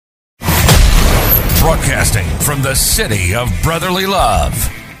Broadcasting from the city of brotherly love,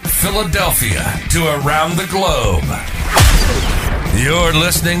 Philadelphia, to around the globe. You're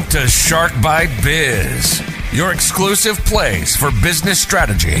listening to Shark Bite Biz, your exclusive place for business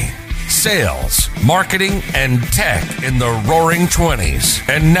strategy, sales, marketing, and tech in the roaring 20s.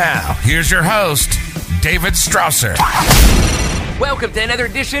 And now, here's your host, David Strausser. Welcome to another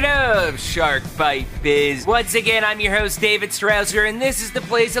edition of Shark Bite Biz. Once again, I'm your host, David Strausser, and this is the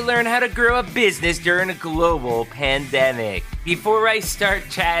place to learn how to grow a business during a global pandemic. Before I start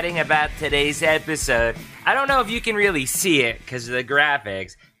chatting about today's episode, I don't know if you can really see it because of the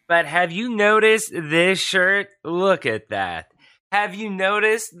graphics, but have you noticed this shirt? Look at that. Have you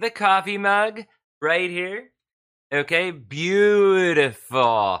noticed the coffee mug right here? Okay,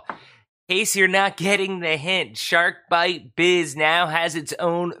 beautiful. In case you're not getting the hint, Shark Bite Biz now has its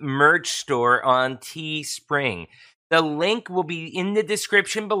own merch store on Teespring. The link will be in the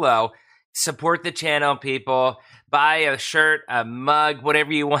description below. Support the channel, people. Buy a shirt, a mug,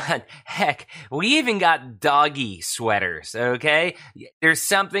 whatever you want. Heck, we even got doggy sweaters, okay? There's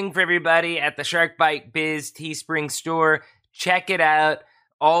something for everybody at the Shark Bite Biz Teespring store. Check it out.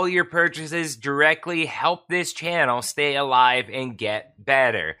 All your purchases directly help this channel stay alive and get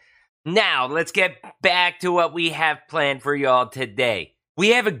better. Now, let's get back to what we have planned for y'all today. We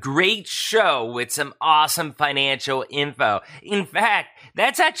have a great show with some awesome financial info. In fact,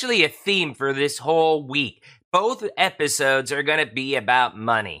 that's actually a theme for this whole week. Both episodes are going to be about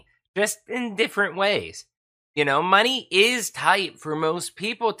money, just in different ways. You know, money is tight for most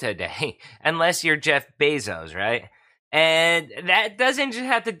people today, unless you're Jeff Bezos, right? And that doesn't just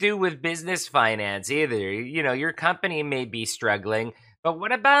have to do with business finance either. You know, your company may be struggling, but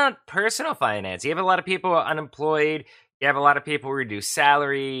what about personal finance? You have a lot of people unemployed. You have a lot of people reduce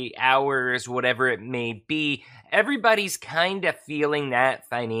salary, hours, whatever it may be. Everybody's kind of feeling that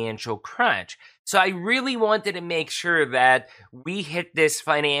financial crunch. So I really wanted to make sure that we hit this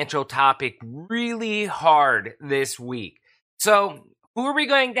financial topic really hard this week. So who are we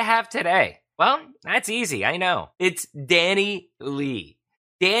going to have today? Well, that's easy, I know. It's Danny Lee.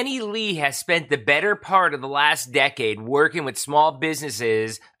 Danny Lee has spent the better part of the last decade working with small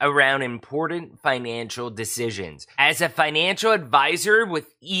businesses around important financial decisions. As a financial advisor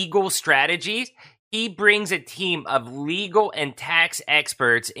with Eagle Strategies, he brings a team of legal and tax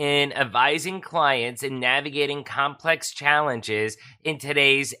experts in advising clients and navigating complex challenges in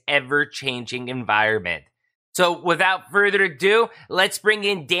today's ever-changing environment. So without further ado, let's bring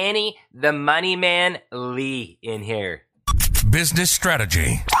in Danny, the Money Man Lee, in here. Business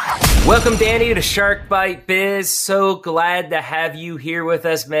strategy. Welcome, Danny, to Shark Bite Biz. So glad to have you here with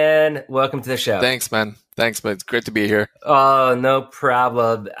us, man. Welcome to the show. Thanks, man. It's great to be here. Oh, no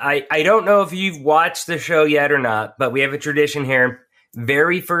problem. I don't know if you've watched the show yet or not, but we have a tradition here.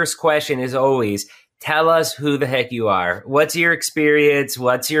 Very first question is always, tell us who the heck you are. What's your experience?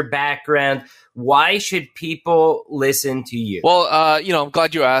 What's your background? Why should people listen to you? Well, I'm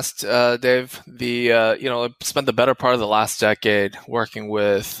glad you asked, Dave. I spent the better part of the last decade working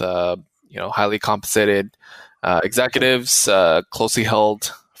with, highly compensated executives, closely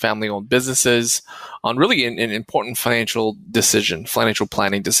held family-owned businesses on really an important financial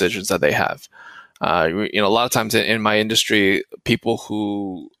planning decisions that they have. A lot of times in my industry, people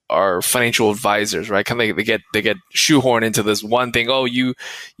who are financial advisors, right? They get shoehorned into this one thing. Oh, you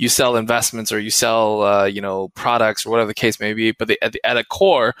sell investments or you sell products or whatever the case may be. But at a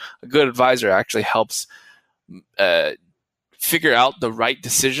core, a good advisor actually helps figure out the right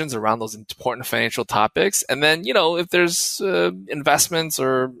decisions around those important financial topics. And then if there's investments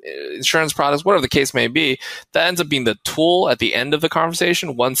or insurance products, whatever the case may be, that ends up being the tool at the end of the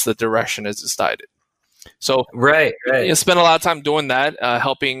conversation once the direction is decided. So right. Spend a lot of time doing that,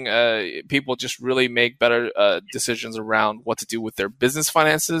 helping people just really make better decisions around what to do with their business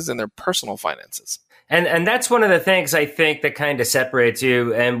finances and their personal finances. And that's one of the things I think that kind of separates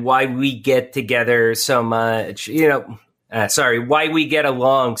you and why we get together so much, why we get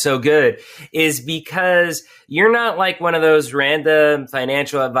along so good is because you're not like one of those random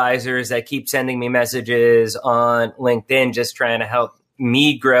financial advisors that keep sending me messages on LinkedIn just trying to help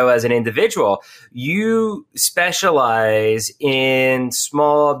me grow as an individual. You specialize in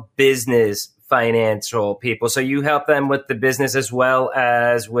small business financial people. So you help them with the business as well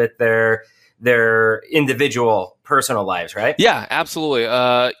as with their individual personal lives, right? Yeah, absolutely.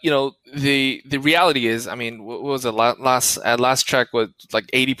 The reality is, what was it last check was like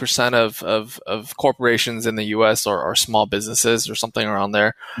 80% of corporations in the US are small businesses or something around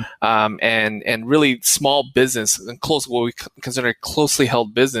there. And really small business and what we consider closely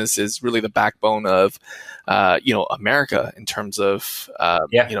held business is really the backbone of, America in terms of,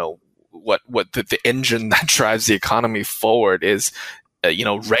 the engine that drives the economy forward is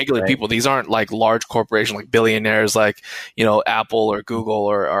regular people. These aren't like large corporations, like billionaires, like, Apple or Google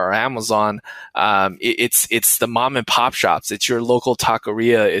or Amazon. It's the mom and pop shops. It's your local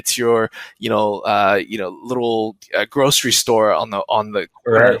taqueria. It's your, little grocery store on the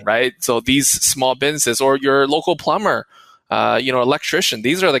corner, right? So these small businesses, or your local plumber, electrician,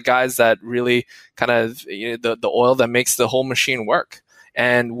 these are the guys that really kind of, the oil that makes the whole machine work.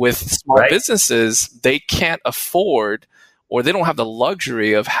 And with small businesses, they can't afford, or they don't have the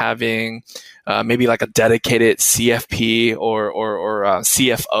luxury of having maybe like a dedicated CFP or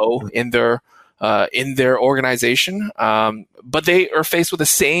CFO in their organization. But they are faced with the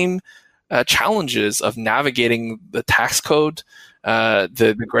same challenges of navigating the tax code,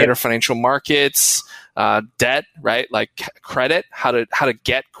 the greater financial markets, debt, right? Like credit, how to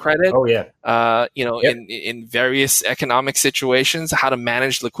get credit. Oh yeah. In various economic situations, how to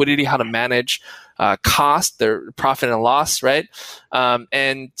manage liquidity, how to manage cost, their profit and loss, right?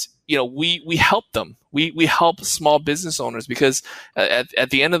 And we help them. We help small business owners because at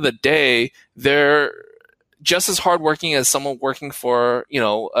the end of the day, they're just as hardworking as someone working for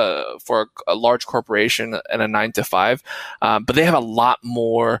a large corporation and a 9 to 5, but they have a lot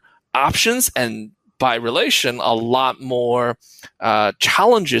more options, and by relation, a lot more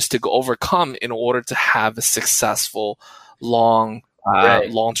challenges to overcome in order to have a successful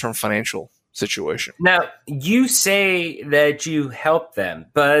long-term financial situation. Now, you say that you help them,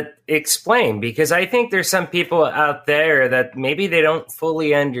 but explain, because I think there's some people out there that maybe they don't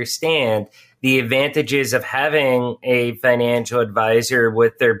fully understand the advantages of having a financial advisor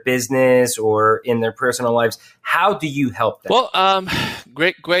with their business or in their personal lives. How do you help them? Well,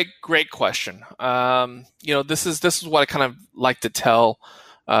 great question. This is what I kind of like to tell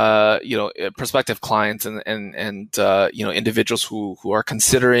prospective clients and individuals who are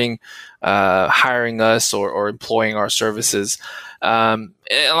considering hiring us or employing our services. And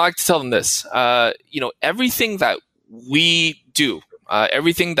I like to tell them this: everything that we do,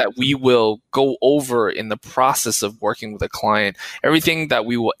 everything that we will go over in the process of working with a client, everything that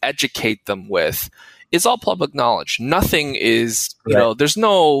we will educate them with, is all public knowledge. Nothing is, there's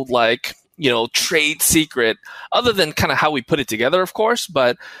no trade secret, other than kind of how we put it together, of course.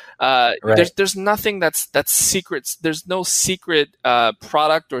 But there's nothing that's secrets. There's no secret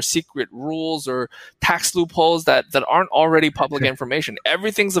product or secret rules or tax loopholes that aren't already public information.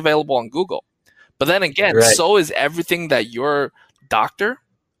 Everything's available on Google. But then again, so is everything that your doctor,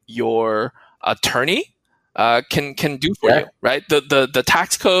 your attorney can do for you, right? The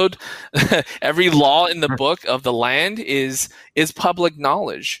tax code, every law in the book of the land is public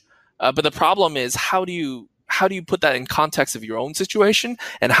knowledge. But the problem is, how do you put that in context of your own situation,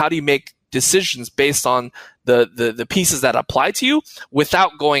 and how do you make decisions based on the pieces that apply to you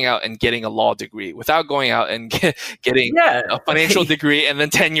without going out and getting a law degree, without going out and getting a financial degree and then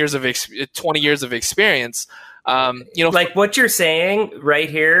 20 years of experience. Like what you're saying right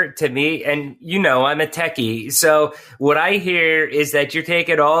here to me, and I'm a techie, so what I hear is that you're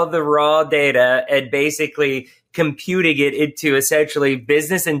taking all the raw data and basically computing it into essentially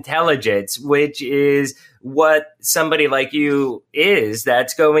business intelligence, which is what somebody like you is,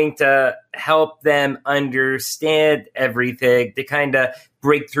 that's going to help them understand everything, to kind of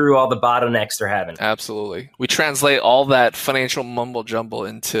break through all the bottlenecks they're having. Absolutely. We translate all that financial mumble jumble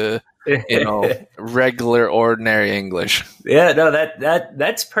into regular, ordinary English. Yeah, no,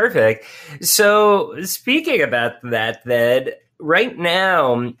 that's perfect. So speaking about that, then, right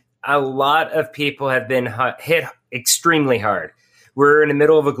now, a lot of people have been hit extremely hard. We're in the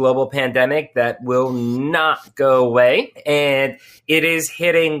middle of a global pandemic that will not go away, and it is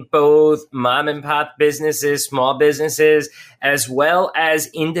hitting both mom and pop businesses, small businesses, as well as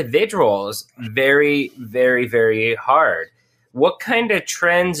individuals very, very, very hard. What kind of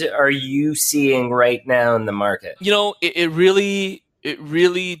trends are you seeing right now in the market? It really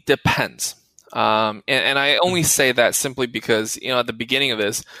depends. And I only say that simply because, at the beginning of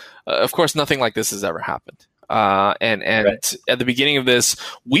this, of course, nothing like this has ever happened. And at the beginning of this,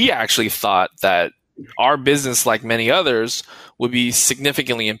 we actually thought that our business, like many others, would be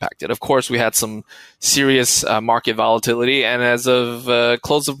significantly impacted. Of course, we had some serious market volatility, and as of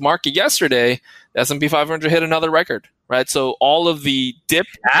close of market yesterday, the S&P 500 hit another record, right? So all of the dip.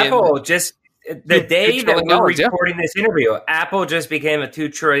 Apple the day that we're recording this interview, Apple just became a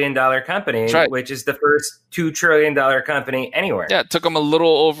 $2 trillion company, which is the first $2 trillion company anywhere. Yeah, it took them a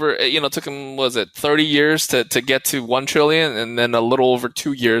little over, took them, 30 years to get to $1 trillion, and then a little over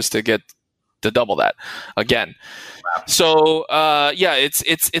 2 years to get to double that again. So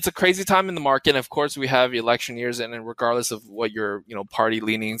it's a crazy time in the market. And of course, we have election years, and regardless of what your party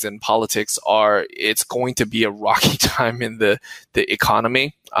leanings and politics are, it's going to be a rocky time in the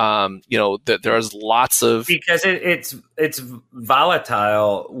economy. There's lots of because it's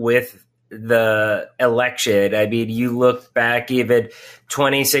volatile with the election. I mean, you look back even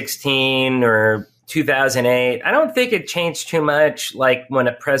 2016 or 2008, I don't think it changed too much like when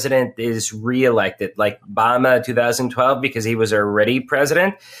a president is reelected, like Obama 2012, because he was already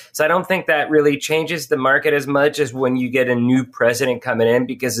president. So I don't think that really changes the market as much as when you get a new president coming in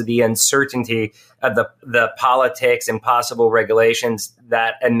because of the uncertainty of the politics and possible regulations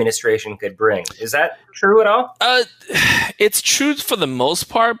that administration could bring. Is that true at all? It's true for the most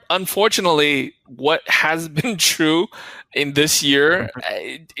part. Unfortunately, what has been true in this year,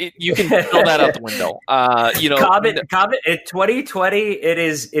 you can throw that out the window. COVID in 2020, it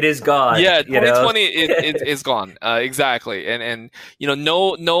is gone. Yeah, 2020 is gone. Exactly, and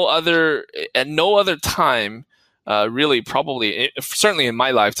no other time. Really, probably, certainly in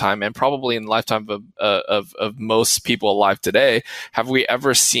my lifetime, and probably in the lifetime of most people alive today, have we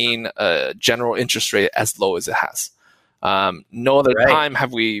ever seen a general interest rate as low as it has. No other time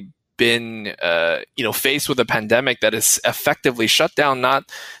have we been faced with a pandemic that has effectively shut down not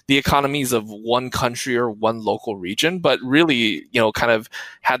the economies of one country or one local region, but really kind of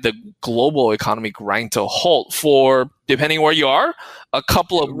had the global economy grind to a halt for, depending where you are, a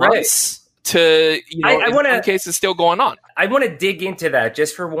couple of months. To in some cases still going on. I want to dig into that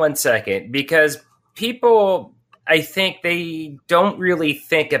just for 1 second, because people, I think they don't really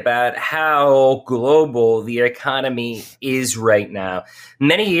think about how global the economy is right now.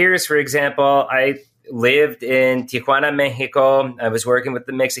 Many years, for example, I lived in Tijuana, Mexico. I was working with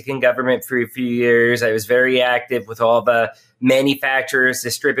the Mexican government for a few years. I was very active with all the manufacturers,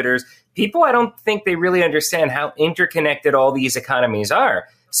 distributors. People, I don't think they really understand how interconnected all these economies are.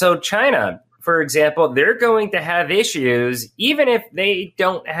 So China, for example, they're going to have issues, even if they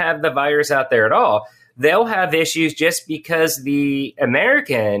don't have the virus out there at all. They'll have issues just because the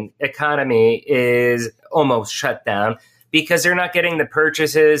American economy is almost shut down because they're not getting the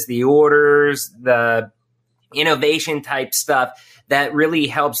purchases, the orders, the innovation type stuff that really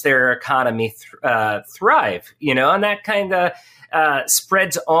helps their economy thrive, and that kind of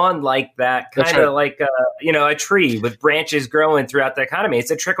spreads on like that, kind of like a tree with branches growing throughout the economy. It's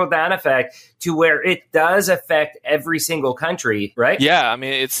a trickle down effect to where it does affect every single country, right? Yeah, I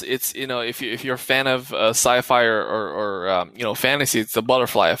mean it's if you're a fan of sci-fi or fantasy, it's the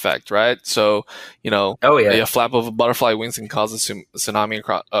butterfly effect, right? So a flap of a butterfly wings can cause a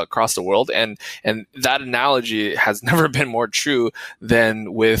tsunami across the world, and that analogy has never been more true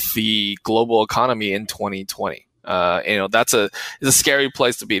than with the global economy in 2020. It's a scary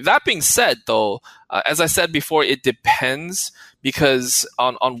place to be. That being said, though, as I said before, it depends, because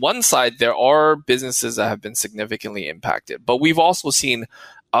on one side, there are businesses that have been significantly impacted, but we've also seen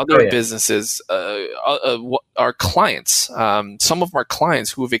other businesses, our clients, some of our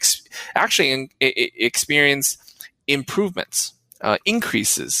clients who have actually experienced improvements,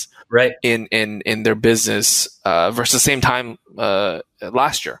 increases in their business versus the same time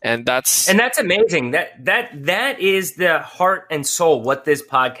last year, and that's amazing. That is the heart and soul what this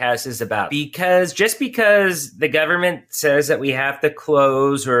podcast is about. Because just because the government says that we have to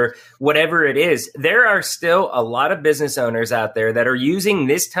close or whatever it is, there are still a lot of business owners out there that are using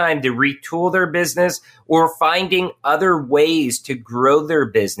this time to retool their business or finding other ways to grow their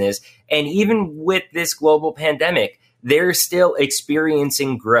business. And even with this global pandemic, they're still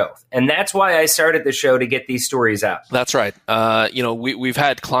experiencing growth. And that's why I started the show, to get these stories out. That's right. We've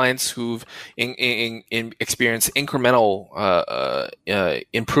had clients who've experienced incremental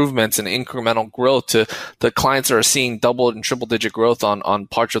improvements and incremental growth to the clients that are seeing double and triple digit growth on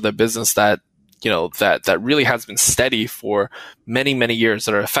parts of their business that really has been steady for many, many years,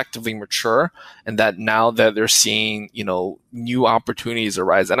 that are effectively mature, and that now that they're seeing, new opportunities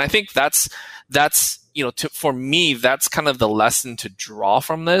arise. And I think that's for me, that's kind of the lesson to draw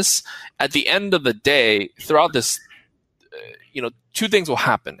from this. At the end of the day, throughout this, two things will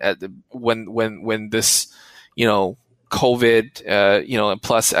happen when this, COVID,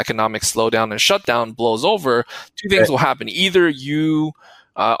 plus economic slowdown and shutdown blows over. Two things will happen. Either you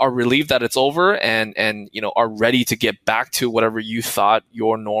are relieved that it's over and are ready to get back to whatever you thought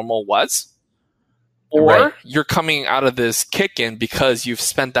your normal was, or you're coming out of this kick-in because you've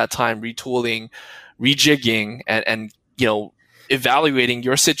spent that time retooling, rejigging, and evaluating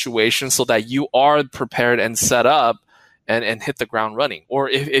your situation so that you are prepared and set up and hit the ground running, or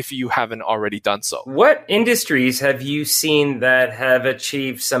if you haven't already done so. What industries have you seen that have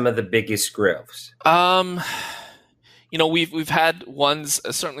achieved some of the biggest growths? We've had ones.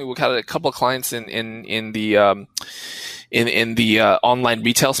 Certainly, we've had a couple of clients in the online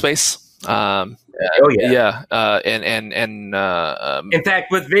retail space. In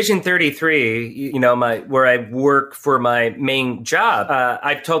fact, with Vision 33, where I work for my main job,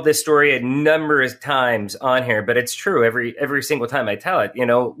 I've told this story a number of times on here, but it's true every single time I tell it.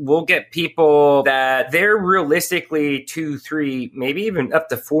 We'll get people that they're realistically 2, 3, maybe even up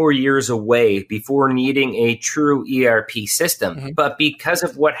to 4 years away before needing a true ERP system. Mm-hmm. But because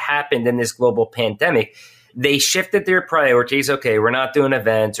of what happened in this global pandemic, they shifted their priorities. Okay, we're not doing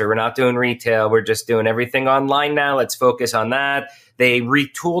events or we're not doing retail. We're just doing everything online now. Let's focus on that. They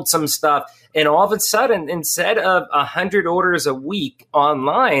retooled some stuff. And all of a sudden, instead of 100 orders a week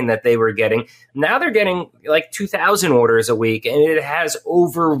online that they were getting, now they're getting like 2,000 orders a week. And it has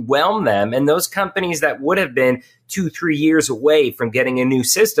overwhelmed them. And those companies that would have been 2, 3 years away from getting a new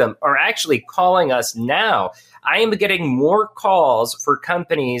system are actually calling us now. I am getting more calls for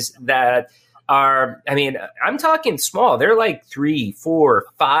companies that I'm talking small. They're like 3, 4,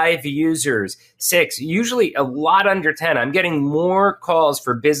 5 users, 6, usually a lot under 10. I'm getting more calls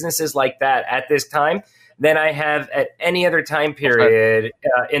for businesses like that at this time than I have at any other time period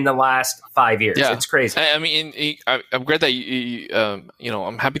in the last 5 years. Yeah. It's crazy. I'm great that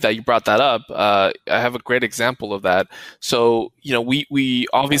I'm happy that you brought that up. I have a great example of that. So, we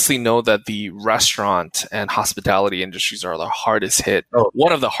obviously know that the restaurant and hospitality industries are the hardest hit.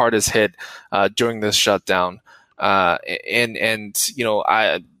 One of the hardest hit during this shutdown.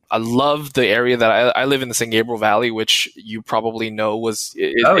 I love the area that I live in, the San Gabriel Valley, which you probably know is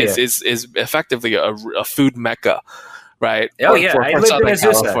effectively a food mecca, right? I lived in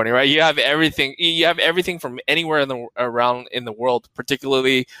California, right? You have everything from anywhere around in the world,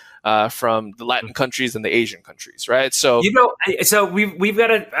 particularly from the Latin countries and the Asian countries, right? So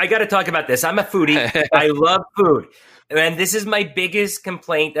I got to talk about this. I'm a foodie. I love food. And this is my biggest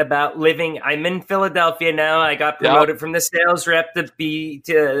complaint about living. I'm in Philadelphia now. I got promoted from the sales rep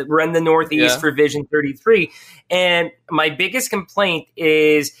to run the Northeast for Vision 33. And my biggest complaint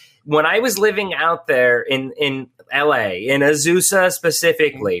is when I was living out there in LA, in Azusa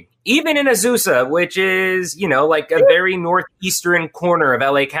specifically, even in Azusa, which is, like a very northeastern corner of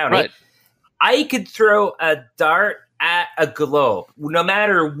LA County, right. I could throw a dart at a globe, no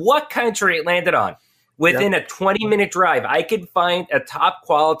matter what country it landed on. Within a 20-minute drive, I could find a top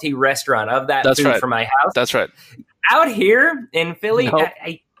quality restaurant of that food for my house. That's right. Out here in Philly,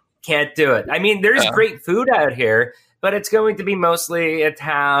 I can't do it. There's great food out here, but it's going to be mostly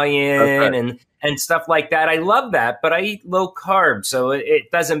Italian and stuff like that. I love that, but I eat low carb, so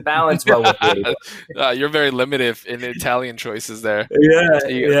it doesn't balance well with me. You're very limited in Italian choices there.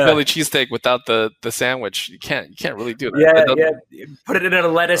 Philly cheesesteak without the sandwich, you can't really do that. Put it in a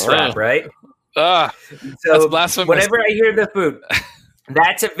lettuce wrap, right? So that's blasphemous. Whenever I hear the food,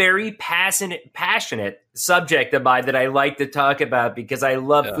 that's a very passionate subject of mine that I like to talk about because I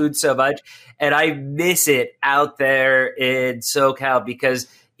love food so much, and I miss it out there in SoCal because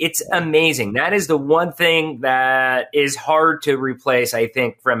it's amazing. That is the one thing that is hard to replace, I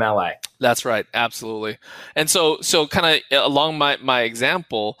think, from LA. That's right. Absolutely. And so kind of along my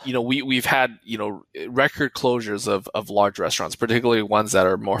example, we've had, record closures of large restaurants, particularly ones that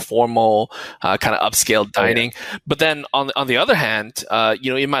are more formal, kind of upscale dining. But then on the other hand,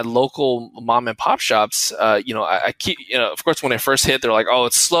 in my local mom and pop shops, I keep, of course, when it first hit, they're like, oh,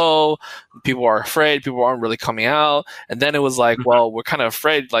 it's slow. People are afraid. People aren't really coming out. And then it was like, well, we're kind of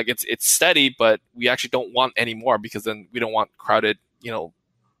afraid, like it's steady, but we actually don't want any more because then we don't want crowded,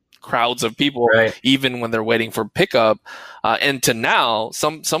 crowds of people, even when they're waiting for pickup. And to now,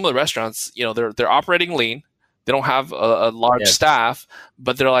 some of the restaurants, they're operating lean. They don't have a large staff,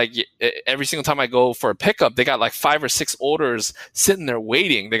 but they're like, every single time I go for a pickup, they got like 5 or 6 orders sitting there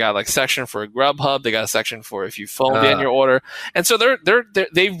waiting. They got like section for a Grubhub. They got a section for if you phoned in your order. And so they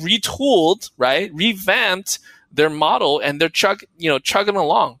retooled, revamped their model, and they're chugging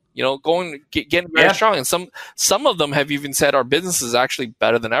along. Getting very strong. And some of them have even said our business is actually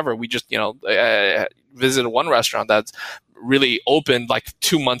better than ever. We just, visited one restaurant that's really opened like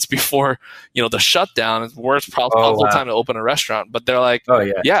 2 months before, the shutdown. It's worst possible time to open a restaurant. But they're like,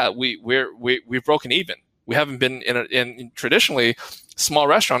 we've broken even. We haven't been in traditionally small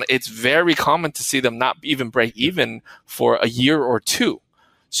restaurant. It's very common to see them not even break even for a year or two.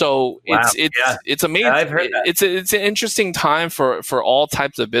 So it's amazing. I've heard that. It's an interesting time for all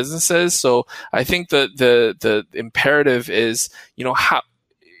types of businesses. So I think the imperative is, how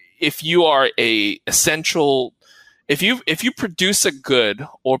if you are a essential If you produce a good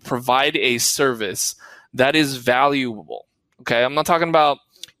or provide a service that is valuable, okay, I'm not talking about,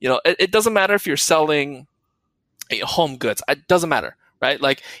 it doesn't matter if you're selling home goods. It doesn't matter, right?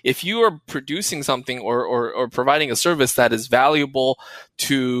 Like if you are producing something or providing a service that is valuable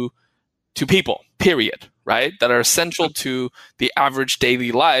to people, period, right? That are essential to the average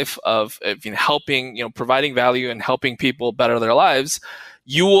daily life of helping, providing value and helping people better their lives,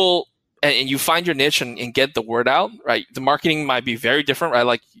 you will, and you find your niche and get the word out, right? The marketing might be very different, right?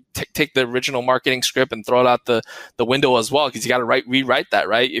 Like take the original marketing script and throw it out the window as well, because you got to rewrite that,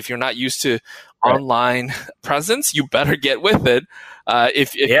 right? If you're not used to online presence, you better get with it.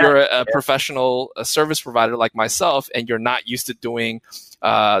 If you're a professional professional service provider like myself, and you're not used to doing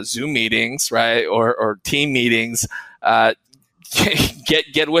Zoom meetings, right, or team meetings,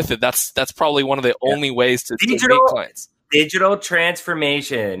 get with it. That's probably one of the only ways to meet clients. Digital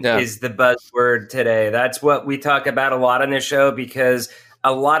transformation is the buzzword today. That's what we talk about a lot on this show, because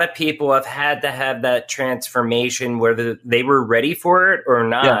a lot of people have had to have that transformation, whether they were ready for it or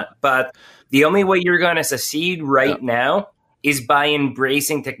not. Yeah. But the only way you're going to succeed now is by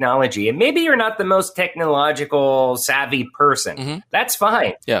embracing technology. And maybe you're not the most technological savvy person. Mm-hmm. That's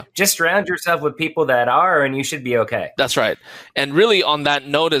fine. Yeah. Just surround yourself with people that are, and you should be okay. That's right. And really on that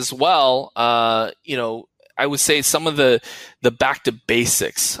note as well, I would say some of the back to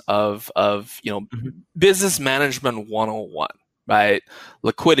basics of business management 101, right?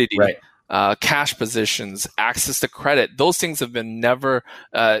 Liquidity, right. Cash positions, access to credit. Those things have been never,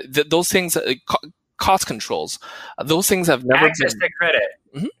 cost controls. Those things have never access to credit.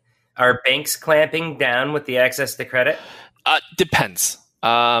 Mm-hmm. Are banks clamping down with the access to credit? Depends.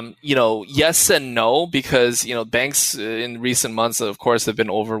 Yes and no, because, banks in recent months, of course, have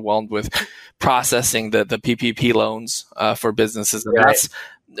been overwhelmed with processing the PPP loans for businesses. And that's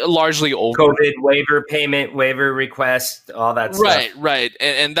largely over. COVID waiver request, all that stuff. Right.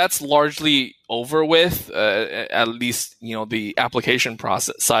 And that's largely over with, at least, the application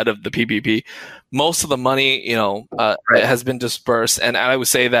process side of the PPP. Most of the money, has been dispersed. And I would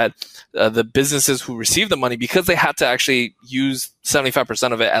say that the businesses who received the money, because they had to actually use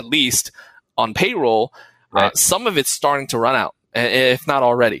 75% of it at least on payroll, some of it's starting to run out, if not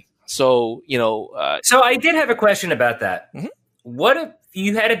already. So, So I did have a question about that. Mm-hmm. What if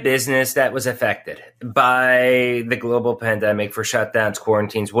you had a business that was affected by the global pandemic, for shutdowns,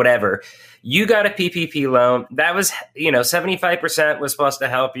 quarantines, whatever? You got a PPP loan that was, 75% was supposed to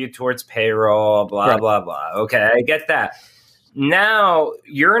help you towards payroll, blah, blah, blah. Okay, I get that. Now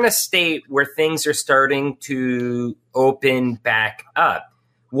you're in a state where things are starting to open back up.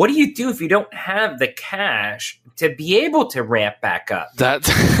 What do you do if you don't have the cash to be able to ramp back up? That's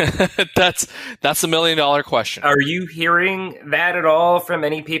 $1 million question. Are you hearing that at all from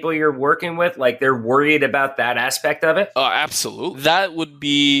any people you're working with? Like they're worried about that aspect of it? Oh, absolutely. That would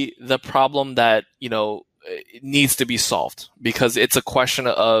be the problem that, needs to be solved, because it's a question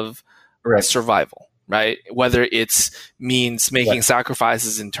of survival. Right? Whether it's means making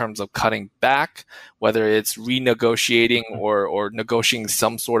sacrifices in terms of cutting back, whether it's renegotiating or negotiating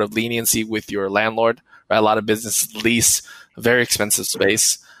some sort of leniency with your landlord. Right? A lot of businesses lease a very expensive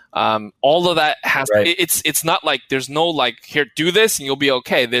space. All of that has it's not like there's no like, here, do this and you'll be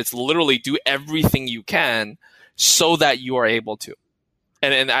okay. It's literally do everything you can so that you are able to.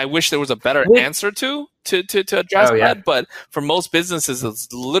 And I wish there was a better answer to address that. But for most businesses,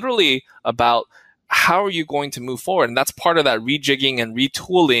 it's literally about how are you going to move forward? And that's part of that rejigging and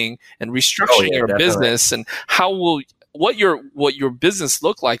retooling and restructuring your business, and what your business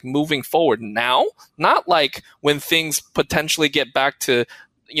look like moving forward now, not like when things potentially get back to,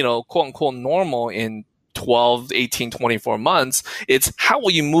 quote unquote normal in 12, 18, 24 months. It's how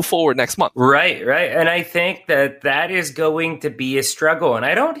will you move forward next month? Right. And I think that is going to be a struggle. And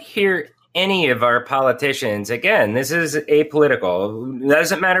I don't hear any of our politicians, again, this is apolitical. It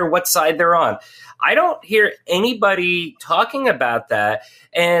doesn't matter what side they're on. I don't hear anybody talking about that.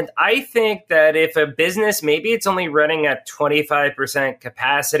 And I think that if a business, maybe it's only running at 25%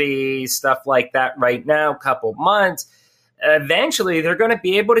 capacity, stuff like that right now, couple months, eventually they're going to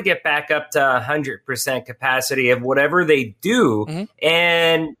be able to get back up to 100% capacity of whatever they do. Mm-hmm.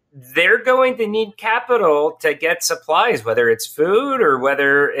 And they're going to need capital to get supplies, whether it's food or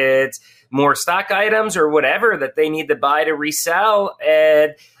whether it's more stock items or whatever that they need to buy to resell.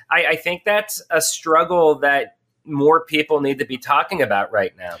 And I think that's a struggle that more people need to be talking about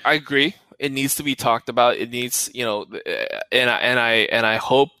right now. I agree. It needs to be talked about. It needs, and I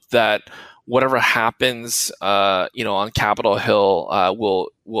hope that whatever happens, on Capitol Hill,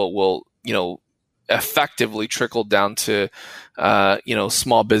 will effectively trickle down to,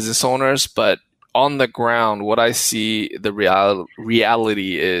 small business owners. But on the ground, what I see the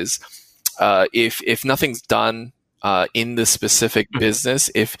reality is, if nothing's done in the specific business,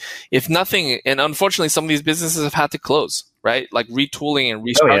 if nothing, and unfortunately, some of these businesses have had to close, right? Like retooling and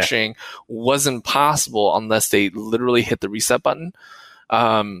restructuring wasn't possible unless they literally hit the reset button.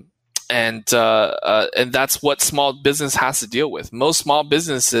 And that's what small business has to deal with. Most small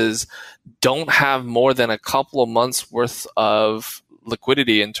businesses don't have more than a couple of months worth of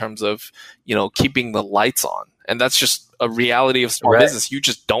liquidity in terms of, keeping the lights on. And that's just a reality of small business. You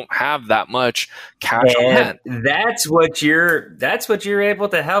just don't have that much cash on hand. That's what you're able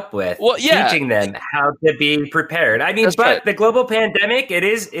to help with. Well, yeah. Teaching them how to be prepared. I mean, that's but right. The global pandemic, it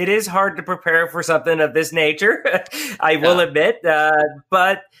is hard to prepare for something of this nature. I will admit,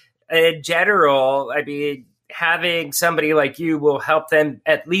 but in general, I mean, having somebody like you will help them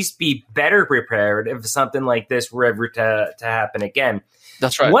at least be better prepared if something like this were ever to happen again.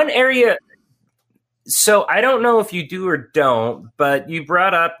 That's right. One area. So I don't know if you do or don't, but you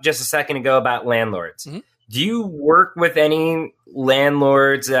brought up just a second ago about landlords. Mm-hmm. Do you work with any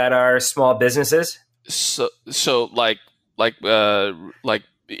landlords that are small businesses? So like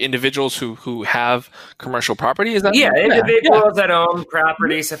individuals who have commercial property? Is that individuals that own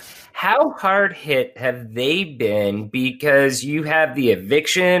properties. How hard hit have they been because you have the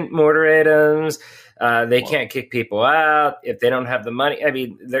eviction moratoriums? They can't kick people out if they don't have the money. I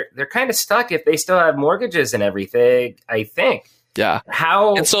mean, they're kind of stuck if they still have mortgages and everything, I think. Yeah.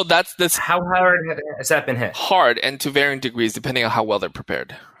 How hard has that been hit? Hard, and to varying degrees depending on how well they're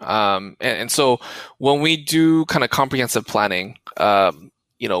prepared. And so when we do kind of comprehensive planning,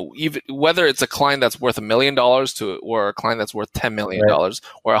 even whether it's a client that's worth $1 million or a client that's worth $10 million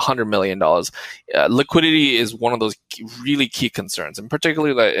or $100 million, liquidity is one of those really key concerns. And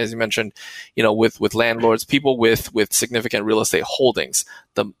particularly, as you mentioned, with landlords, people with significant real estate holdings,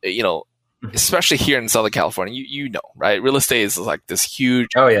 especially here in Southern California, right? Real estate is like this huge,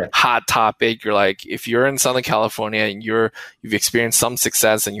 hot topic. You're like, if you're in Southern California and you've experienced some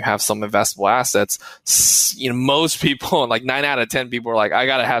success and you have some investable assets, most people, like 9 out of 10 people are like, I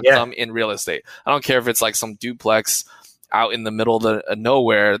got to have some in real estate. I don't care if it's like some duplex out in the middle of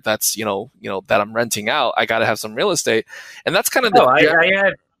nowhere that's, that I'm renting out. I got to have some real estate. And that's kind of I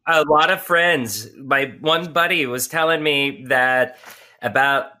have a lot of friends. My one buddy was telling me that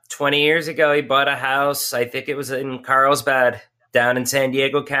about 20 years ago, he bought a house. I think it was in Carlsbad down in San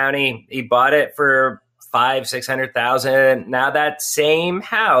Diego County. He bought it for $500,000-$600,000. Now that same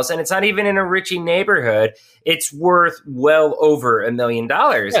house, and it's not even in a richy neighborhood, it's worth well over $1 million.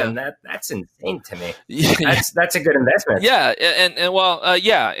 Yeah. And that's insane to me. That's a good investment. Yeah. And well,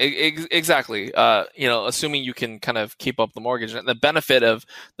 exactly. Assuming you can kind of keep up the mortgage, and the benefit of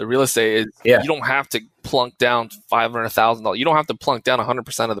the real estate is you don't have to plunk down $500,000. You don't have to plunk down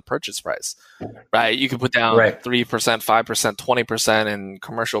 100% of the purchase price, right? You can put down 3%, 5%, 20%, and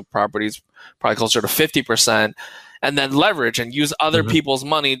commercial properties probably closer to 50%, and then leverage and use other people's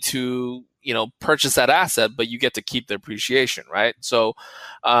money to purchase that asset, but you get to keep the appreciation, right? So,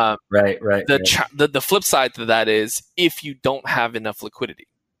 the flip side to that is if you don't have enough liquidity,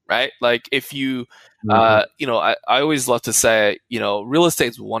 right? Like if you, I always love to say, real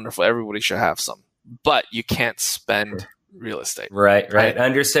estate's wonderful. Everybody should have some, but you can't spend real estate. Right.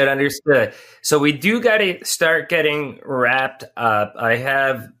 Understood. So we do got to start getting wrapped up. I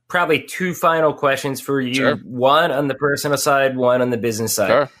have probably 2 final questions for you. Sure. One on the personal side, one on the business side.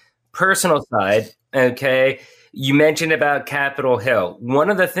 Sure. Personal side, okay, you mentioned about Capitol Hill. One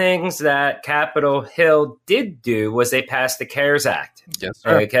of the things that Capitol Hill did do was they passed the CARES Act. Yes,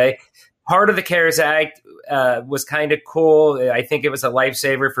 sir. Okay. Part of the CARES Act was kind of cool. I think it was a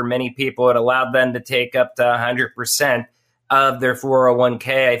lifesaver for many people. It allowed them to take up to 100% of their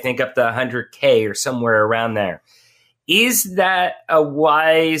 401k, I think up to 100K or somewhere around there. Is that a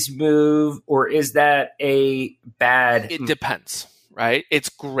wise move or is that a bad? It depends. Right? It's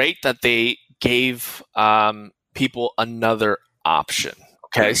great that they gave people another option.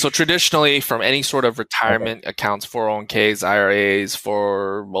 Okay. So traditionally, from any sort of retirement accounts, 401ks, IRAs,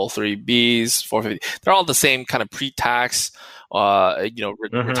 403bs, 450, they're all the same kind of pre-tax,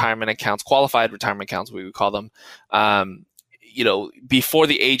 retirement accounts, qualified retirement accounts, we would call them. Before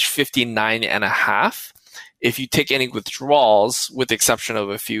the age 59 and a half, if you take any withdrawals, with the exception of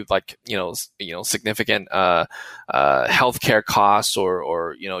a few significant healthcare costs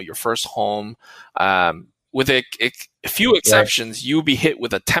or your first home, with a few exceptions, you'll be hit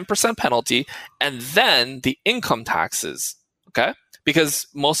with a 10% penalty and then the income taxes. Okay, because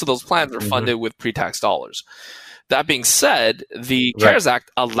most of those plans are funded with pre-tax dollars. That being said, the CARES Act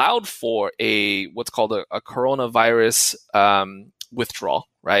allowed for what's called a coronavirus withdrawal,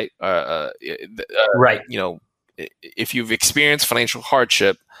 right? Right. If you've experienced financial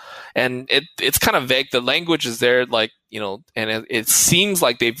hardship, and it's kind of vague. The language is there, like, and it seems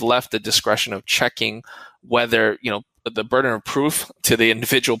like they've left the discretion of checking whether, the burden of proof to the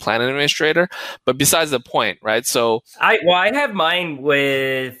individual plan administrator. But besides the point, right? So I have mine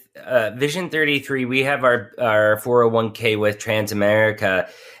with Vision 33. We have our 401k with Transamerica,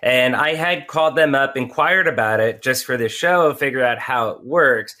 and I had called them up, inquired about it just for the show, figure out how it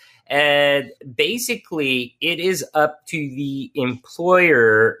works. And basically, it is up to the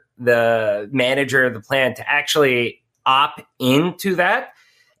employer, the manager of the plan, to actually opt into that.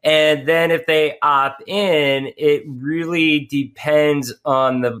 And then if they opt in, it really depends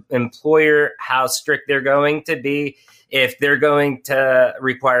on the employer, how strict they're going to be. If they're going to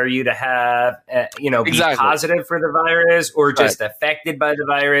require you to have, be positive for the virus, or just affected by the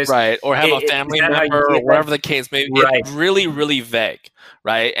virus. Right. Or have a family member, or whatever the case may be. Right. It's really, really vague.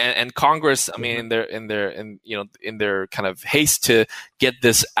 Right. And Congress, I mean, in their kind of haste to get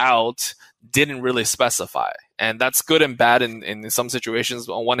this out, didn't really specify. And that's good and bad in some situations.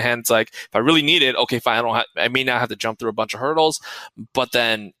 On one hand, it's like, if I really need it, okay, fine. I may not have to jump through a bunch of hurdles. But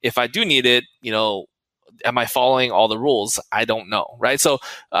then if I do need it, am I following all the rules? I don't know. Right. So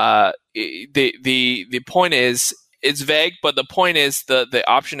the point is, it's vague, but the point is the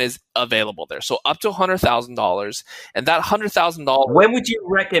option is available there. So up to $100,000, and that $100,000. When would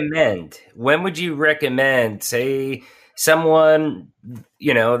you recommend? Say someone,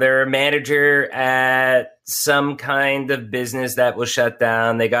 they're a manager at some kind of business that was shut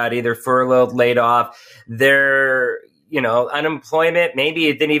down. They got either furloughed, laid off. Their, unemployment, maybe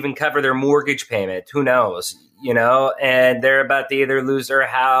it didn't even cover their mortgage payment. Who knows? And they're about to either lose their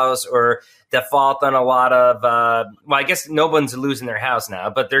house or default on a lot of, I guess no one's losing their house now,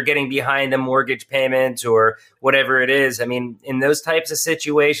 but they're getting behind the mortgage payments or whatever it is. I mean, in those types of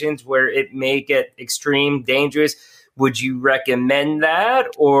situations where it may get extreme, dangerous, would you recommend that?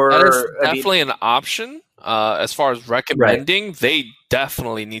 Or that is definitely an option. As far as recommending, right. They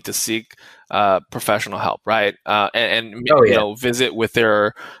definitely need to seek professional help, right? And visit with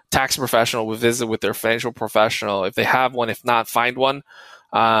their tax professional, visit with their financial professional if they have one. If not, find one.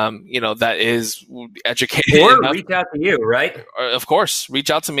 That is educated or enough. Reach out to you, right? Of course, reach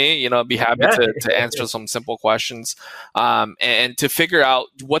out to me. I'd be happy to answer some simple questions, and to figure out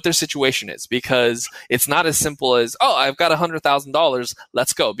what their situation is, because it's not as simple as, oh, I've got $100,000,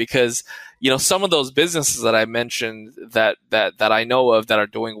 let's go. Because some of those businesses that I mentioned that I know of that are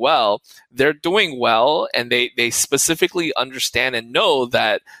doing well, they're doing well, and they specifically understand and know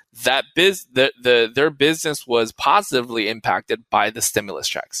that their business was positively impacted by the stimulus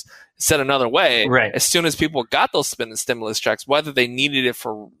checks. Said another way, right. As soon as people got those stimulus checks, whether they needed it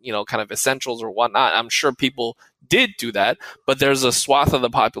for kind of essentials or whatnot, I'm sure people did do that. But there's a swath of the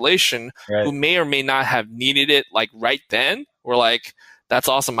population who may or may not have needed it, like right then. We're like, that's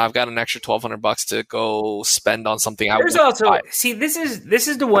awesome. I've got an extra $1,200 to go spend on something. There's also this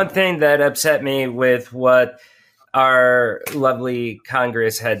is the one thing that upset me with what our lovely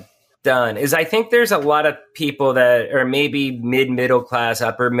Congress had done is I think there's a lot of people that are maybe middle class,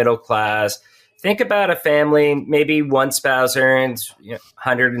 upper middle class. Think about a family, maybe one spouse earns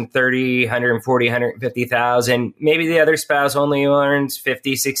 130, 140, 150,000. Maybe the other spouse only earns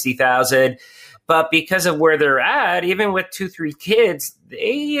 50, 60,000. But because of where they're at, even with 2-3 kids,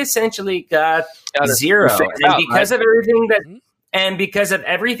 they essentially got zero. And because of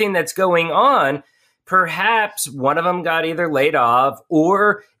everything that's going on, perhaps one of them got either laid off,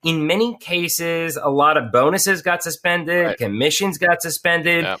 or in many cases, a lot of bonuses got suspended, commissions got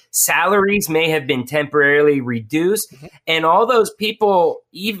suspended, salaries may have been temporarily reduced. Mm-hmm. And all those people,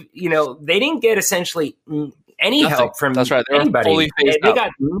 they didn't get essentially any help from anybody. They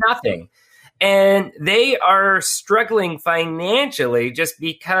got nothing. And they are struggling financially just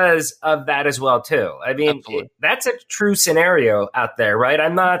because of that as well, too. I mean, that's a true scenario out there, right?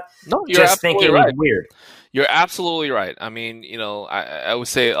 I'm not just thinking weird. You're absolutely right. I mean, I would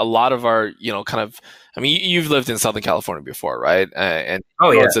say a lot of our, you've lived in Southern California before, right? And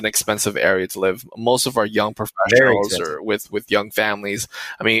it's an expensive area to live. Most of our young professionals are with young families.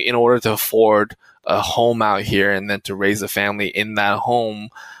 I mean, in order to afford a home out here and then to raise a family in that home,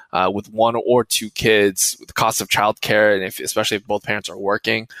 with 1 or 2 kids, with the cost of childcare, and especially if both parents are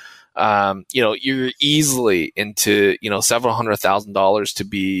working, you're easily into several $100,000 to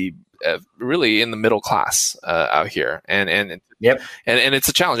be really in the middle class out here, and it's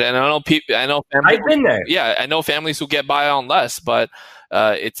a challenge. And I know families, I've been there. Yeah, I know families who get by on less, but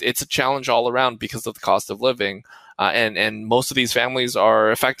it's a challenge all around because of the cost of living, and most of these families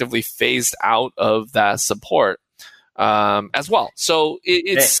are effectively phased out of that support. as well. So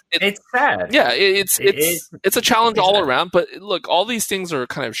it's sad. Yeah, it's a challenge all around. But look, all these things are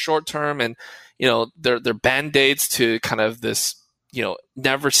kind of short term, and they're band-aids to kind of this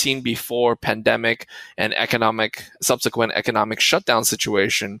never seen before pandemic and subsequent economic shutdown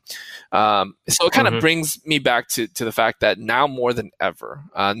situation. So it kind of brings me back to the fact that now more than ever,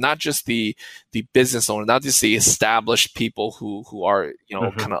 not just the business owner, not just the established people who are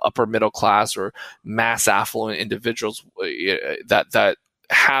kind of upper middle class or mass affluent individuals that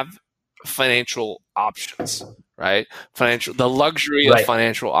have financial options, right? The luxury of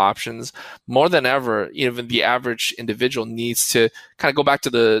financial options. More than ever, even the average individual needs to kind of go back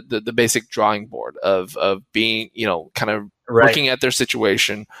to the basic drawing board of being, kind of looking at their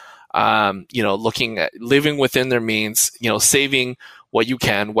situation, looking at living within their means, saving what you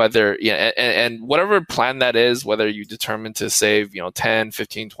can, whether, and whatever plan that is, whether you determine to save, 10,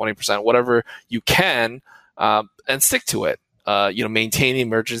 15, 20%, whatever you can, and stick to it. Maintain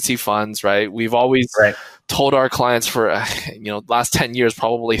emergency funds, right? We've always told our clients for, last 10 years,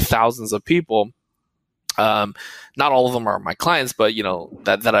 probably thousands of people, not all of them are my clients, but,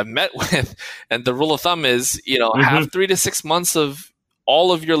 that I've met with. And the rule of thumb is, have 3 to 6 months of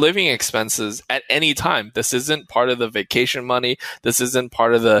all of your living expenses at any time. This isn't part of the vacation money. This isn't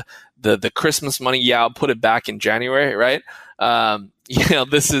part of the Christmas money. Yeah, I'll put it back in January, right?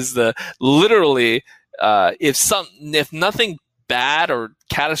 This is literally, if nothing bad or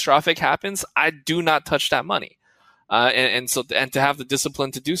catastrophic happens, I do not touch that money, and to have the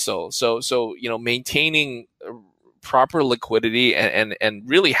discipline to do so. So maintaining proper liquidity and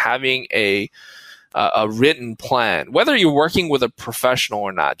really having a written plan, whether you're working with a professional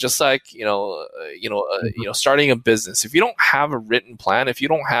or not. Just like starting a business, if you don't have a written plan, if you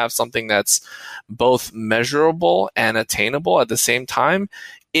don't have something that's both measurable and attainable at the same time,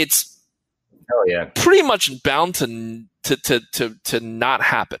 it's pretty much bound to not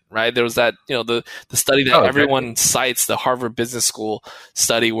happen, right? There was that, the study that everyone cites, the Harvard Business School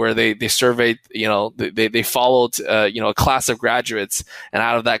study, where they surveyed, they followed, a class of graduates, and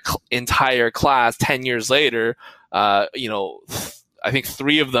out of that entire class, 10 years later, I think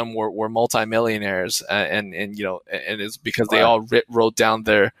 3 of them were multimillionaires, and it's because they all wrote down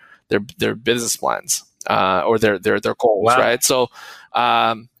their business plans, or their goals, right? So,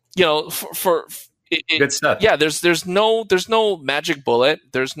 good stuff. Yeah, there's no magic bullet.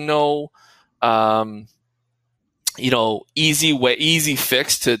 There's no easy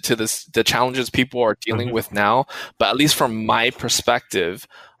fix to the challenges people are dealing with now. But at least from my perspective,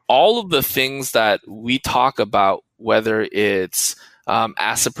 all of the things that we talk about, whether it's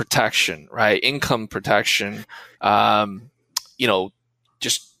asset protection, right, income protection,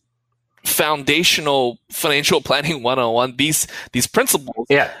 just foundational financial planning 101, these principles,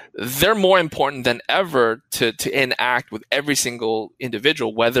 they're more important than ever to enact with every single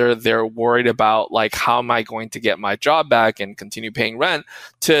individual, whether they're worried about, like, how am I going to get my job back and continue paying rent,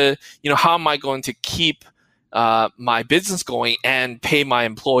 to how am I going to keep my business going and pay my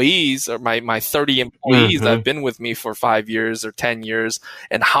employees, or my 30 employees that have been with me for 5 years or 10 years,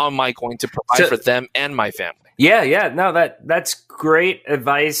 and how am I going to provide for them and my family? Yeah. No, that's great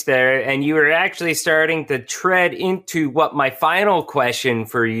advice there. And you were actually starting to tread into what my final question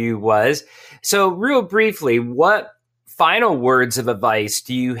for you was. So real briefly, what final words of advice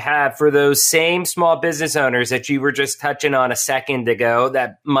do you have for those same small business owners that you were just touching on a second ago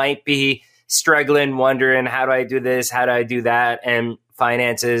that might be struggling, wondering, how do I do this? How do I do that? And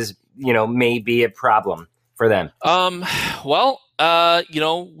finances, may be a problem for them.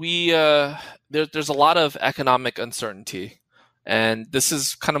 There's a lot of economic uncertainty, and this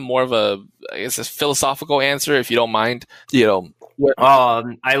is kind of more of a philosophical answer, if you don't mind.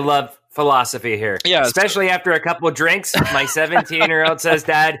 I love philosophy here. Yeah, especially after a couple of drinks. My 17-year-old says,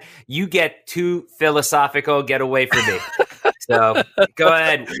 "Dad, you get too philosophical. Get away from me." So go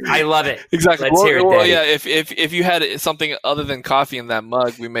ahead. I love it. Exactly. Let's hear it, Daddy. Yeah. If you had something other than coffee in that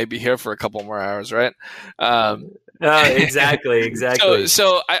mug, we may be here for a couple more hours, right? Exactly.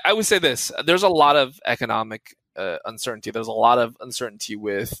 So I would say this: there's a lot of economic uncertainty. There's a lot of uncertainty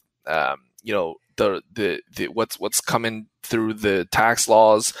with the what's coming through the tax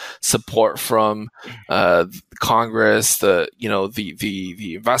laws, support from Congress, the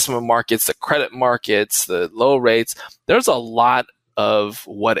investment markets, the credit markets, the low rates. There's a lot of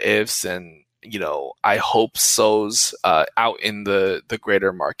what ifs and I hope so's out in the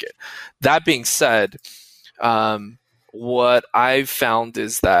greater market. That being said, what I've found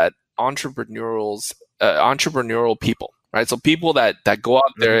is that entrepreneurial people, right? So people that go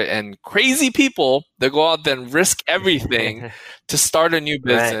out there, and crazy people that go out there and risk everything to start a new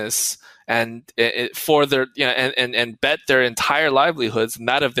business and for their and bet their entire livelihoods and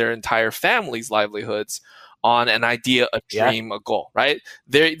that of their entire family's livelihoods on an idea, a dream, a goal, right?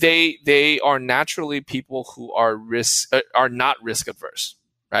 They are naturally people who are not risk adverse,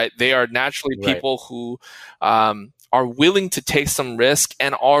 right? They are naturally people who are willing to take some risk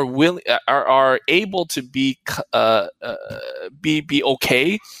and are able to be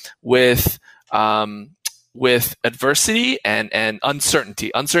okay with adversity and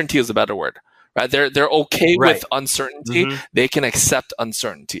uncertainty. Uncertainty is a better word, right? They're okay with uncertainty. Mm-hmm. They can accept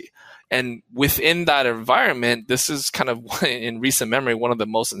uncertainty. And within that environment, this is kind of, in recent memory, one of the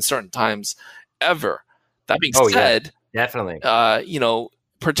most uncertain times ever. That being said, definitely,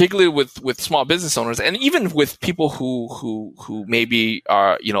 particularly with small business owners, and even with people who maybe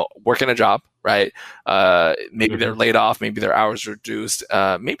are working a job, right? Maybe they're laid off, maybe their hours are reduced,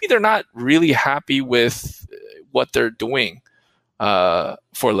 maybe they're not really happy with what they're doing for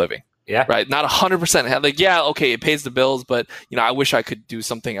a living. Yeah. Right. Not 100%. Like, okay, it pays the bills, but I wish I could do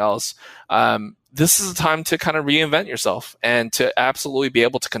something else. This is a time to kind of reinvent yourself and to absolutely be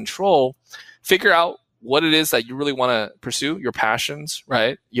able to figure out what it is that you really want to pursue, your passions,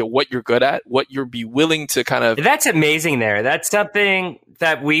 right? What you're good at, what you'll be willing to kind of. That's amazing there. That's something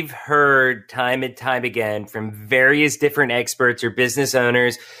that we've heard time and time again from various different experts or business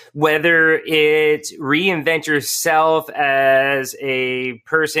owners, whether it's reinvent yourself as a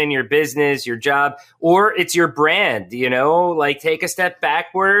person, your business, your job, or it's your brand, like take a step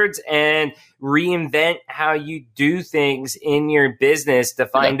backwards and reinvent how you do things in your business to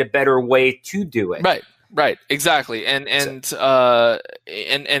find a better way to do it. Right. Exactly. And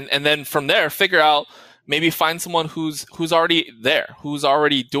then from there, figure out, maybe find someone who's already there, who's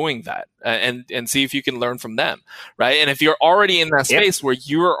already doing that, and see if you can learn from them, right? And if you're already in that space where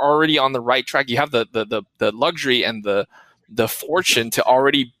you're already on the right track, you have the luxury and the fortune to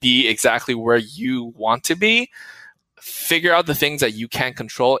already be exactly where you want to be. Figure out the things that you can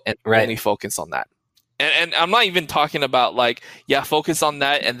control and only focus on that. And I'm not even talking about focus on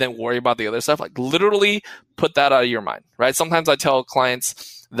that and then worry about the other stuff. Like literally put that out of your mind, right? Sometimes I tell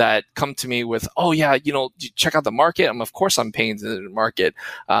clients that come to me with, check out the market. Of course I'm paying the market.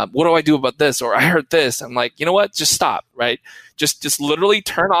 What do I do about this? Or I heard this. I'm like, you know what? Just stop, right? Just literally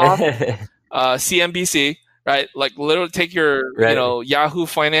turn off CNBC, right? Like literally take your, Yahoo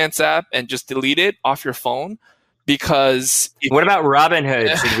Finance app and just delete it off your phone. Because what about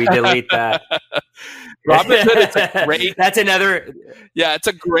Robinhood? Should we delete that? Robinhood is a great. That's another. Yeah, it's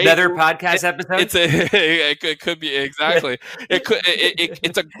a great another podcast episode. It could be exactly.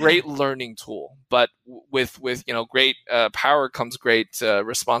 It's a great learning tool, but with great power comes great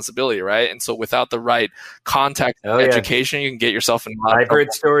responsibility, right? And so without the right context education, you can get yourself in. I've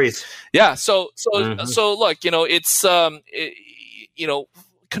heard stories. Yeah. So look, it's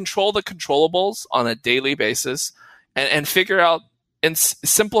control the controllables on a daily basis and figure out and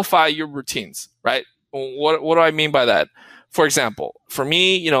simplify your routines, right? What do I mean by that? For example, for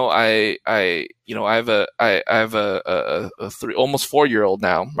me, I have a almost 4-year-old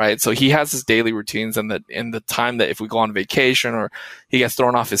now, right? So he has his daily routines, and in the time that if we go on vacation or he gets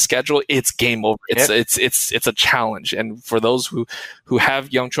thrown off his schedule, it's game over. It's a challenge. And for those who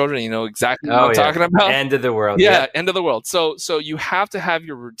have young children, exactly what I'm talking about. End of the world. Yeah, end of the world. So you have to have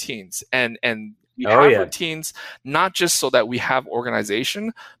your routines and you have routines, not just so that we have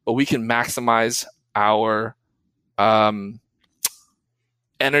organization, but we can maximize our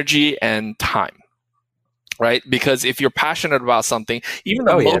energy and time, right? Because if you're passionate about something, even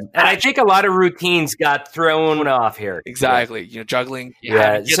though and I think a lot of routines got thrown off here. Exactly. Juggling.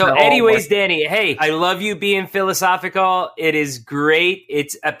 So anyways, Danny, hey, I love you being philosophical. It is great.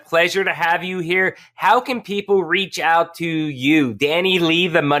 It's a pleasure to have you here. How can people reach out to you, Danny Lee,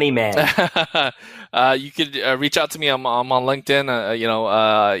 the Money Man? You could reach out to me. I'm on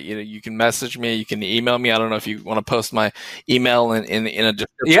LinkedIn. You can message me. You can email me. I don't know if you want to post my email in a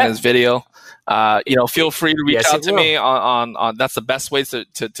description of this video. Feel free to reach out to me on that's the best way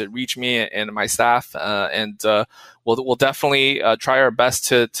to reach me and my staff. And we'll definitely try our best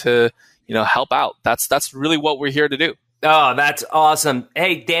to help out. That's really what we're here to do. Oh, that's awesome.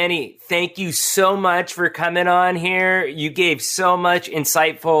 Hey, Danny, thank you so much for coming on here. You gave so much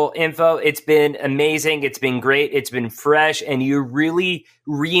insightful info. It's been amazing. It's been great. It's been fresh. And you're really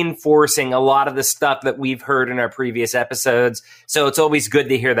reinforcing a lot of the stuff that we've heard in our previous episodes. So it's always good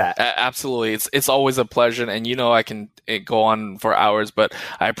to hear that. Absolutely. It's always a pleasure. And I can go on for hours, but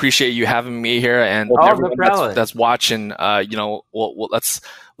I appreciate you having me here. And everyone that's watching, let's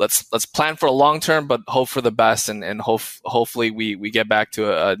let's plan for a long term, but hope for the best, and hopefully we get back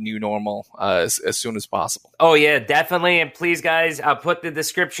to a new normal as soon as possible. Oh yeah, definitely. And please, guys, I'll put the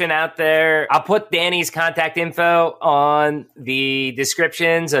description out there. I'll put Danny's contact info on the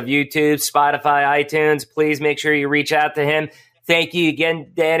descriptions of YouTube, Spotify, iTunes. Please make sure you reach out to him. Thank you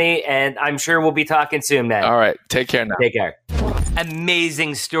again, Danny, and I'm sure we'll be talking soon, man. All right, take care now. Take care.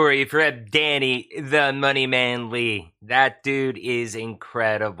 Amazing story from Danny, the Money Man Lee. That dude is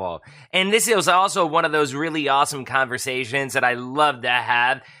incredible. And this is also one of those really awesome conversations that I love to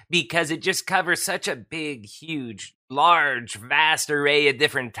have because it just covers such a big, huge, large, vast array of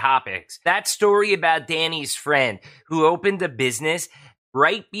different topics. That story about Danny's friend who opened a business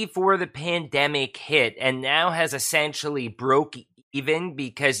right before the pandemic hit and now has essentially broke even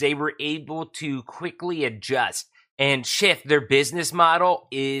because they were able to quickly adjust and shift their business model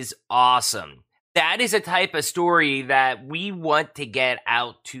is awesome. That is a type of story that we want to get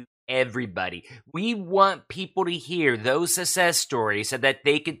out to everybody. We want people to hear those success stories so that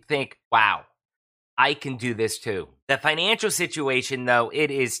they could think, wow, I can do this too. The financial situation, though, it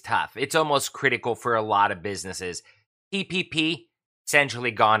is tough. It's almost critical for a lot of businesses. PPP,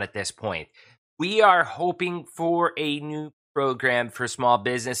 essentially gone at this point. We are hoping for a new program for small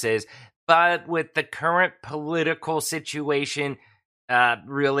businesses, but with the current political situation,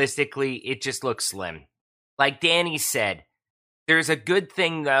 realistically, it just looks slim. Like Danny said, there's a good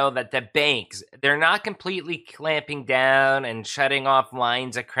thing, though, that the banks, they're not completely clamping down and shutting off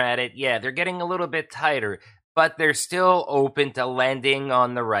lines of credit. Yeah, they're getting a little bit tighter, but they're still open to lending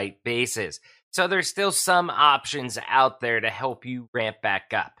on the right basis. So there's still some options out there to help you ramp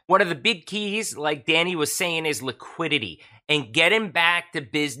back up. One of the big keys, like Danny was saying, is liquidity and getting back to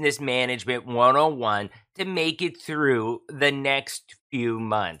business management 101 to make it through the next few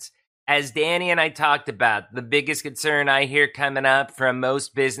months. As Danny and I talked about, the biggest concern I hear coming up from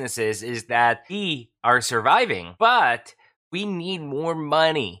most businesses is that we are surviving, but we need more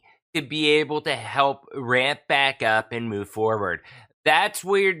money to be able to help ramp back up and move forward. That's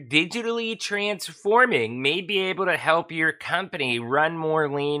where digitally transforming may be able to help your company run more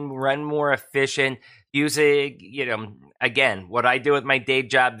lean, run more efficient, using, again, what I do with my day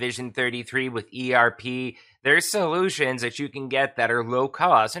job, Vision 33 with ERP. There's solutions that you can get that are low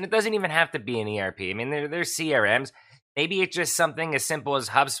cost, and it doesn't even have to be an ERP. I mean, there's CRMs. Maybe it's just something as simple as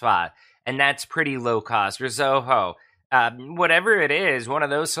HubSpot, and that's pretty low cost, or Zoho. Whatever it is, one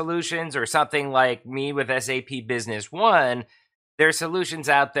of those solutions, or something like me with SAP Business One, there are solutions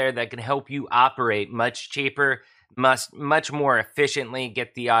out there that can help you operate much cheaper, much more efficiently,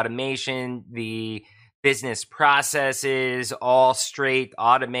 get the automation, the business processes all straight,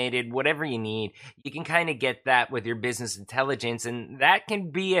 automated, whatever you need. You can kind of get that with your business intelligence, and that can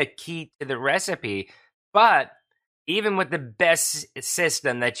be a key to the recipe. But even with the best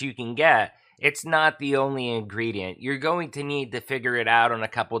system that you can get, it's not the only ingredient. You're going to need to figure it out on a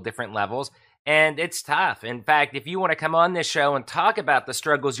couple different levels. And it's tough. In fact, if you want to come on this show and talk about the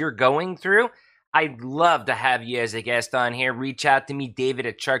struggles you're going through, I'd love to have you as a guest on here. Reach out to me, David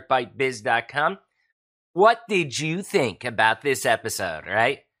at sharkbitebiz.com. What did you think about this episode,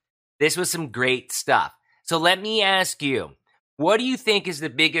 right? This was some great stuff. So let me ask you, what do you think is the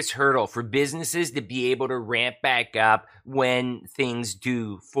biggest hurdle for businesses to be able to ramp back up when things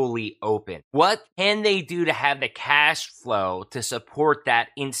do fully open? What can they do to have the cash flow to support that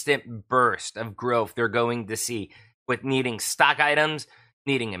instant burst of growth they're going to see with needing stock items,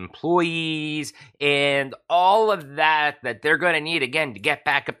 needing employees, and all of that they're going to need, again, to get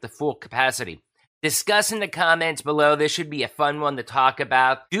back up to full capacity? Discuss in the comments below. This should be a fun one to talk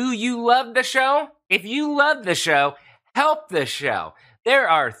about. Do you love the show? If you love the show, help the show. There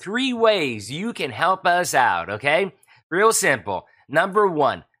are 3 ways you can help us out, okay? Real simple. Number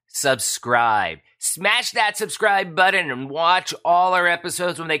 1, subscribe. Smash that subscribe button and watch all our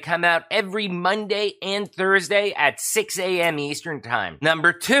episodes when they come out every Monday and Thursday at 6 a.m. Eastern Time.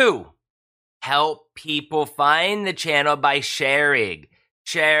 Number 2, help people find the channel by sharing.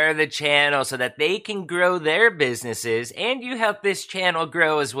 Share the channel so that they can grow their businesses and you help this channel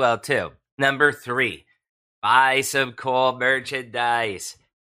grow as well too. Number 3, buy some cool merchandise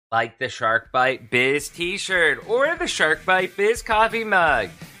like the Shark Bite Biz t-shirt or the Shark Bite Biz coffee mug.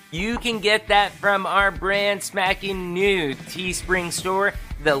 You can get that from our brand smacking new Teespring store.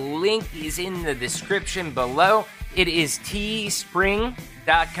 The link is in the description below. It is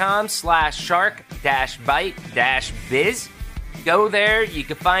teespring.com/shark-bite-biz. Go there, you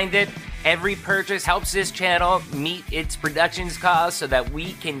can find it. Every purchase helps this channel meet its productions costs so that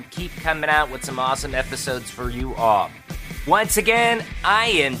we can keep coming out with some awesome episodes for you all. Once again, I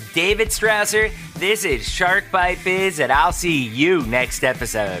am David Strausser. This is Shark Bite Biz, and I'll see you next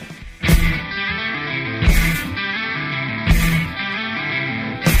episode.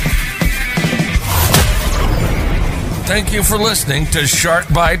 Thank you for listening to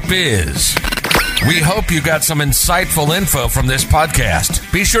Shark Bite Biz. We hope you got some insightful info from this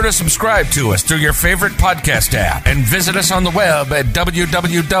podcast. Be sure to subscribe to us through your favorite podcast app and visit us on the web at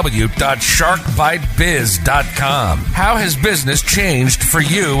www.sharkbitebiz.com. How has business changed for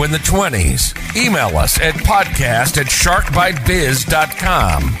you in the 20s? Email us at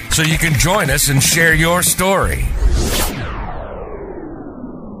podcast@sharkbitebiz.com so you can join us and share your story.